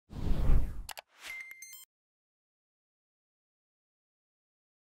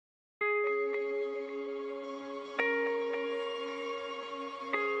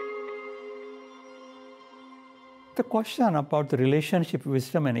The question about the relationship of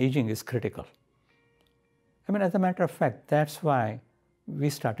wisdom and aging is critical. As a matter of fact, that's why we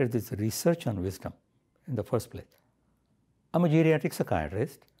started this research on wisdom in the first place. I'm a geriatric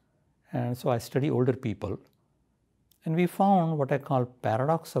psychiatrist, and so I study older people, and we found what I call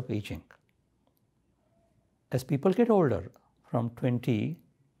paradox of aging. As people get older, from 20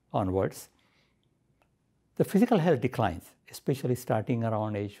 onwards, the physical health declines, especially starting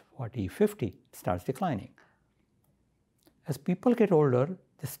around age 40, 50, it starts declining. As people get older,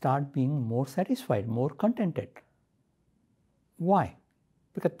 they start being more satisfied, more contented. Why?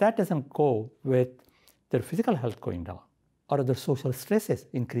 Because that doesn't go with their physical health going down or their social stresses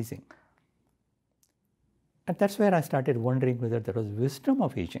increasing. And that's where I started wondering whether there was wisdom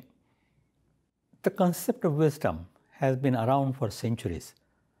of aging. The concept of wisdom has been around for centuries.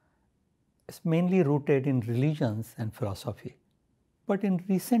 It's mainly rooted in religions and philosophy. But in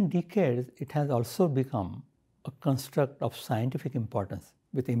recent decades, it has also become a construct of scientific importance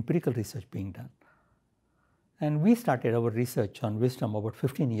with empirical research being done. And we started our research on wisdom about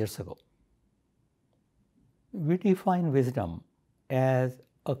 15 years ago. We define wisdom as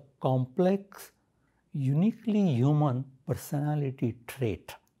a complex, uniquely human personality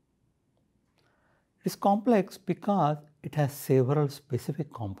trait. It is complex because it has several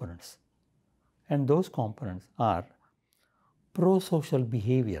specific components. And those components are pro-social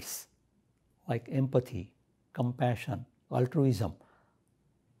behaviors like empathy, compassion, altruism.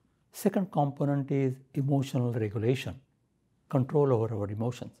 Second component is emotional regulation, control over our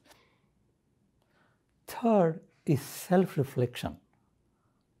emotions. Third is self-reflection,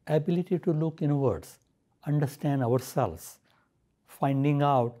 ability to look inwards, understand ourselves, finding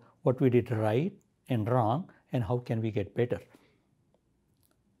out what we did right and wrong and how can we get better.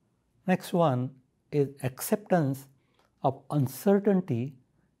 Next one is acceptance of uncertainty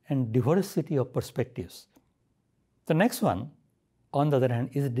and diversity of perspectives. The next one, on the other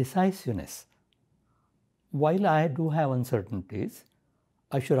hand, is decisiveness. While I do have uncertainties,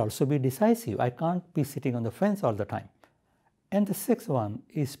 I should also be decisive. I can't be sitting on the fence all the time. And the sixth one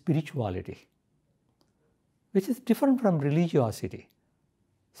is spirituality, which is different from religiosity.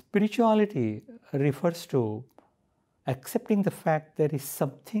 Spirituality refers to accepting the fact there is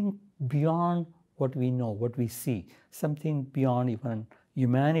something beyond what we know, what we see, something beyond even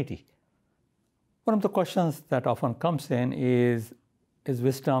humanity. One of the questions that often comes in is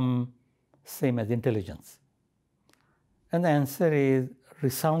wisdom same as intelligence? And the answer is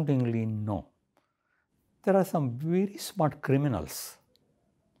resoundingly no. There are some very smart criminals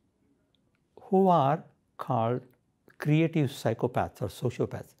who are called creative psychopaths or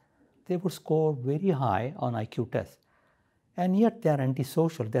sociopaths. They would score very high on IQ tests, and yet they are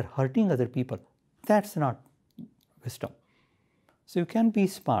antisocial, they are hurting other people. That's not wisdom. So you can be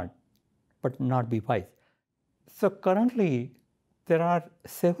smart, but not be wise. So currently, there are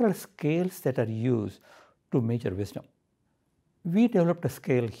several scales that are used to measure wisdom. We developed a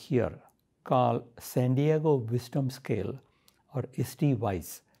scale here called San Diego Wisdom Scale, or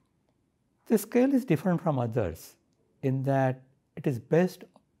SD-WISE. This scale is different from others in that it is based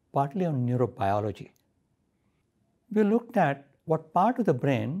partly on neurobiology. We looked at what part of the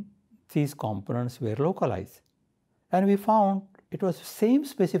brain these components were localized, and we found it was the same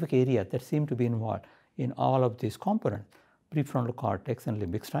specific area that seemed to be involved in all of these components, prefrontal cortex and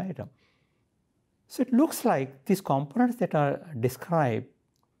limbic striatum. So it looks like these components that are described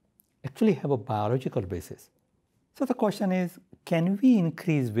actually have a biological basis. So the question is, can we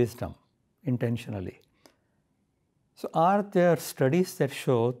increase wisdom intentionally? So are there studies that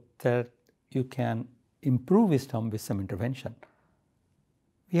show that you can improve wisdom with some intervention?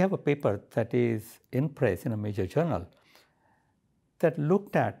 We have a paper that is in press in a major journal that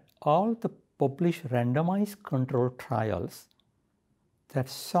looked at all the published randomized controlled trials that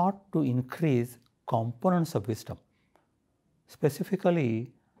sought to increase components of wisdom,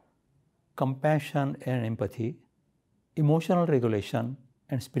 specifically compassion and empathy, emotional regulation,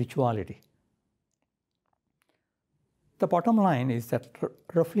 and spirituality. The bottom line is that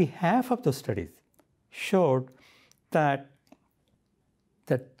roughly half of the studies showed that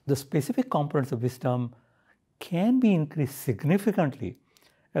the specific components of wisdom can be increased significantly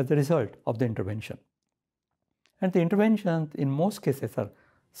as a result of the intervention. And the interventions in most cases are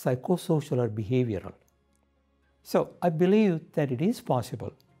psychosocial or behavioral. So I believe that it is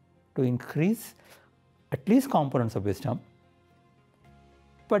possible to increase at least components of wisdom,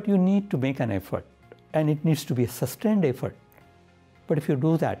 but you need to make an effort, and it needs to be a sustained effort. But if you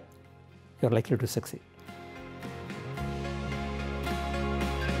do that, you're likely to succeed.